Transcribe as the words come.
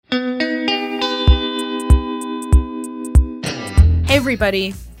Hey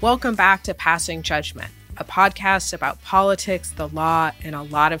everybody, welcome back to Passing Judgment, a podcast about politics, the law, and a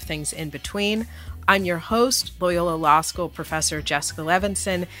lot of things in between. I'm your host, Loyola Law School professor Jessica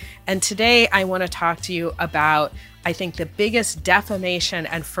Levinson, and today I want to talk to you about, I think, the biggest defamation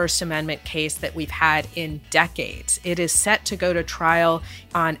and First Amendment case that we've had in decades. It is set to go to trial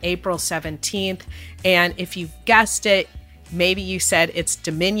on April 17th, and if you've guessed it, maybe you said it's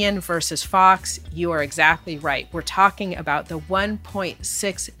Dominion versus Fox. You are exactly right. We're talking about the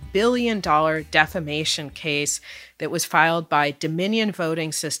 $1.6 billion defamation case that was filed by Dominion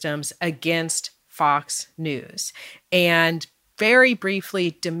Voting Systems against Fox News. And very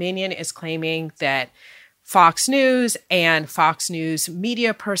briefly, Dominion is claiming that Fox News and Fox News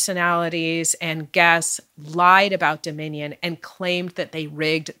media personalities and guests lied about Dominion and claimed that they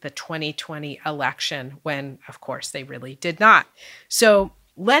rigged the 2020 election when, of course, they really did not. So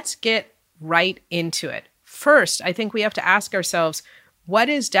let's get right into it. First, I think we have to ask ourselves, what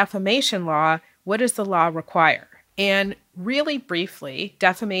is defamation law? What does the law require? And really briefly,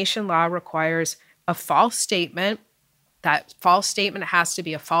 defamation law requires a false statement. That false statement has to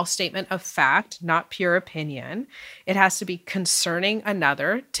be a false statement of fact, not pure opinion. It has to be concerning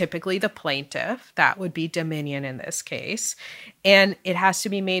another, typically the plaintiff. That would be Dominion in this case. And it has to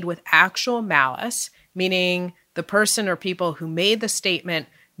be made with actual malice, meaning the person or people who made the statement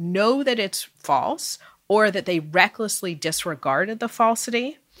know that it's false or that they recklessly disregarded the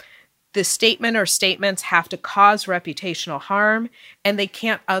falsity. The statement or statements have to cause reputational harm, and they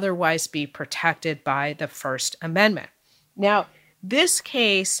can't otherwise be protected by the First Amendment. Now, this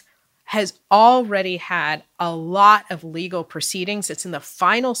case has already had a lot of legal proceedings. It's in the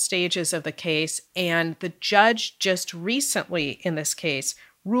final stages of the case, and the judge just recently in this case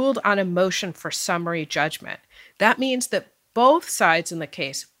ruled on a motion for summary judgment. That means that both sides in the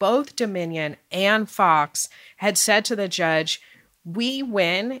case, both Dominion and Fox, had said to the judge, we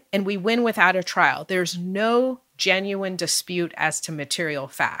win, and we win without a trial. There's no genuine dispute as to material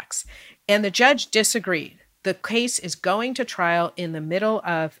facts. And the judge disagreed. The case is going to trial in the middle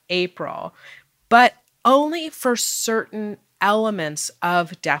of April, but only for certain elements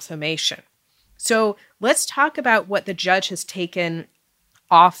of defamation. So let's talk about what the judge has taken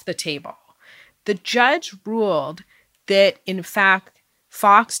off the table. The judge ruled that, in fact,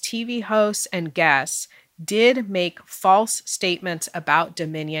 Fox TV hosts and guests did make false statements about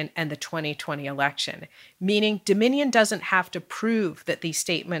Dominion and the 2020 election, meaning Dominion doesn't have to prove that these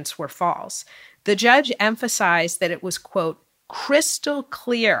statements were false. The judge emphasized that it was, quote, crystal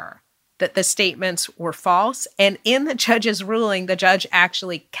clear that the statements were false. And in the judge's ruling, the judge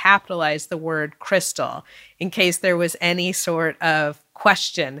actually capitalized the word crystal in case there was any sort of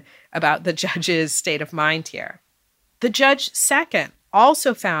question about the judge's state of mind here. The judge, second,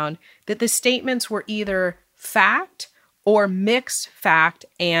 also found that the statements were either fact or mixed fact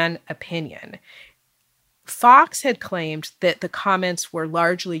and opinion. Fox had claimed that the comments were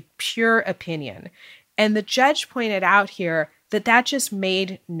largely pure opinion, and the judge pointed out here that that just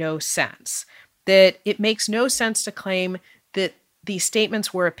made no sense, that it makes no sense to claim that these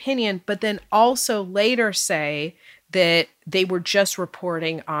statements were opinion, but then also later say that they were just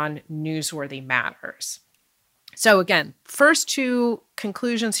reporting on newsworthy matters. So again, first two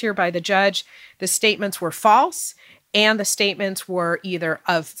conclusions here by the judge, the statements were false and the statements were either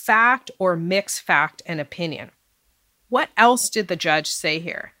of fact or mixed fact and opinion. What else did the judge say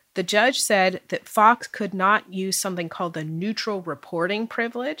here? The judge said that Fox could not use something called the neutral reporting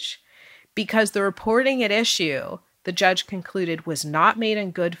privilege because the reporting at issue, the judge concluded, was not made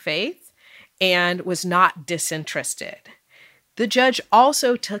in good faith and was not disinterested. The judge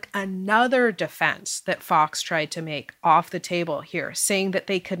also took another defense that Fox tried to make off the table here, saying that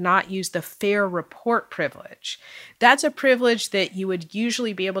they could not use the fair report privilege. That's a privilege that you would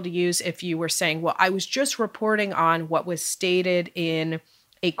usually be able to use if you were saying, well, I was just reporting on what was stated in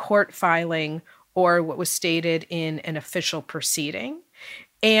a court filing or what was stated in an official proceeding.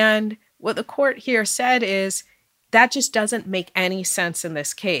 And what the court here said is that just doesn't make any sense in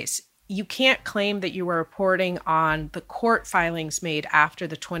this case. You can't claim that you were reporting on the court filings made after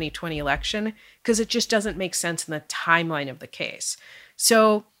the 2020 election because it just doesn't make sense in the timeline of the case.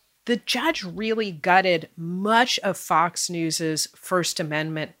 So the judge really gutted much of Fox News's First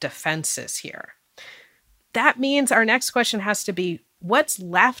Amendment defenses here. That means our next question has to be, what's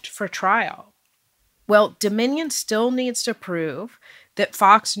left for trial? Well, Dominion still needs to prove that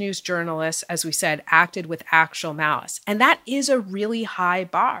Fox News journalists, as we said, acted with actual malice. And that is a really high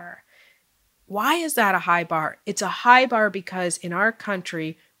bar. Why is that a high bar? It's a high bar because in our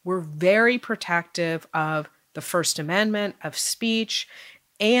country, we're very protective of the First Amendment, of speech,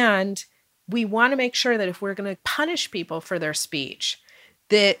 and we want to make sure that if we're going to punish people for their speech,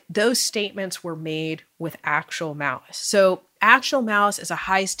 that those statements were made with actual malice. So actual malice is a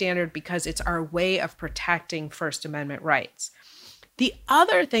high standard because it's our way of protecting First Amendment rights. The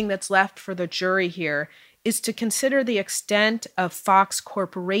other thing that's left for the jury here is to consider the extent of Fox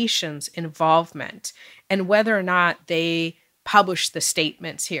Corporation's involvement and whether or not they published the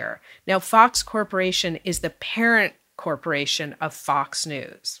statements here. Now, Fox Corporation is the parent corporation of Fox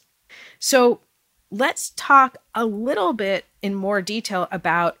News. So let's talk a little bit in more detail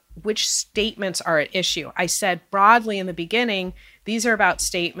about which statements are at issue. I said broadly in the beginning, these are about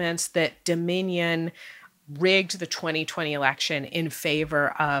statements that Dominion rigged the 2020 election in favor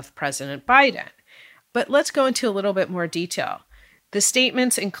of President Biden. But let's go into a little bit more detail. The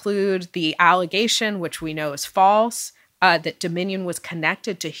statements include the allegation, which we know is false, that Dominion was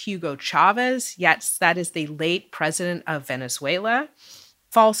connected to Hugo Chavez. Yes, that is the late president of Venezuela.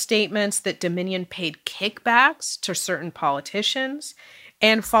 False statements that Dominion paid kickbacks to certain politicians,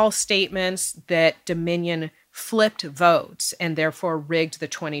 and false statements that Dominion flipped votes and therefore rigged the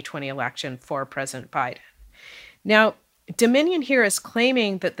 2020 election for President Biden. Now, Dominion here is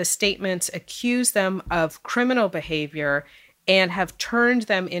claiming that the statements accuse them of criminal behavior and have turned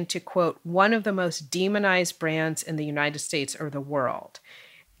them into, quote, one of the most demonized brands in the United States or the world.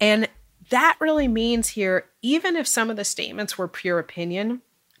 And that really means here, even if some of the statements were pure opinion,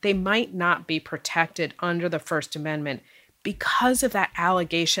 they might not be protected under the First Amendment because of that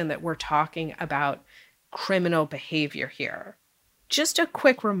allegation that we're talking about criminal behavior here. Just a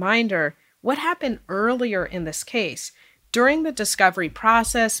quick reminder, what happened earlier in this case? During the discovery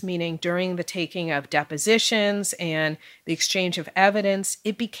process, meaning during the taking of depositions and the exchange of evidence,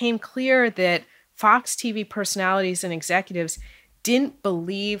 it became clear that Fox TV personalities and executives didn't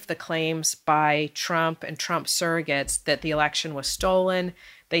believe the claims by Trump and Trump surrogates that the election was stolen.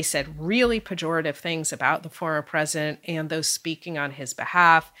 They said really pejorative things about the former president and those speaking on his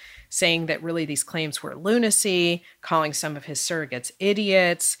behalf, saying that really these claims were lunacy, calling some of his surrogates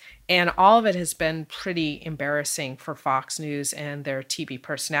idiots, and all of it has been pretty embarrassing for Fox News and their TV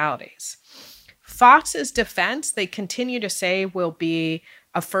personalities. Fox's defense, they continue to say, will be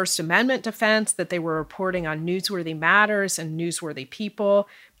a First Amendment defense, that they were reporting on newsworthy matters and newsworthy people.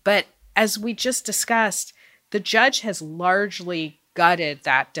 But as we just discussed, the judge has largely gutted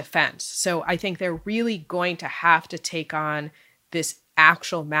that defense. So I think they're really going to have to take on this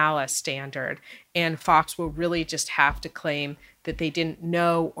actual malice standard, and Fox will really just have to claim that they didn't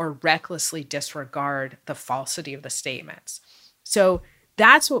know or recklessly disregard the falsity of the statements. So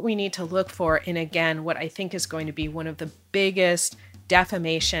that's what we need to look for in, again, what I think is going to be one of the biggest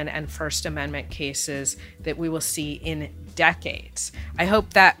defamation and First Amendment cases that we will see in decades. I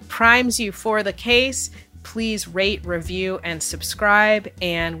hope that primes you for the case. Please rate, review, and subscribe,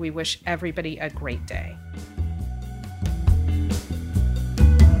 and we wish everybody a great day.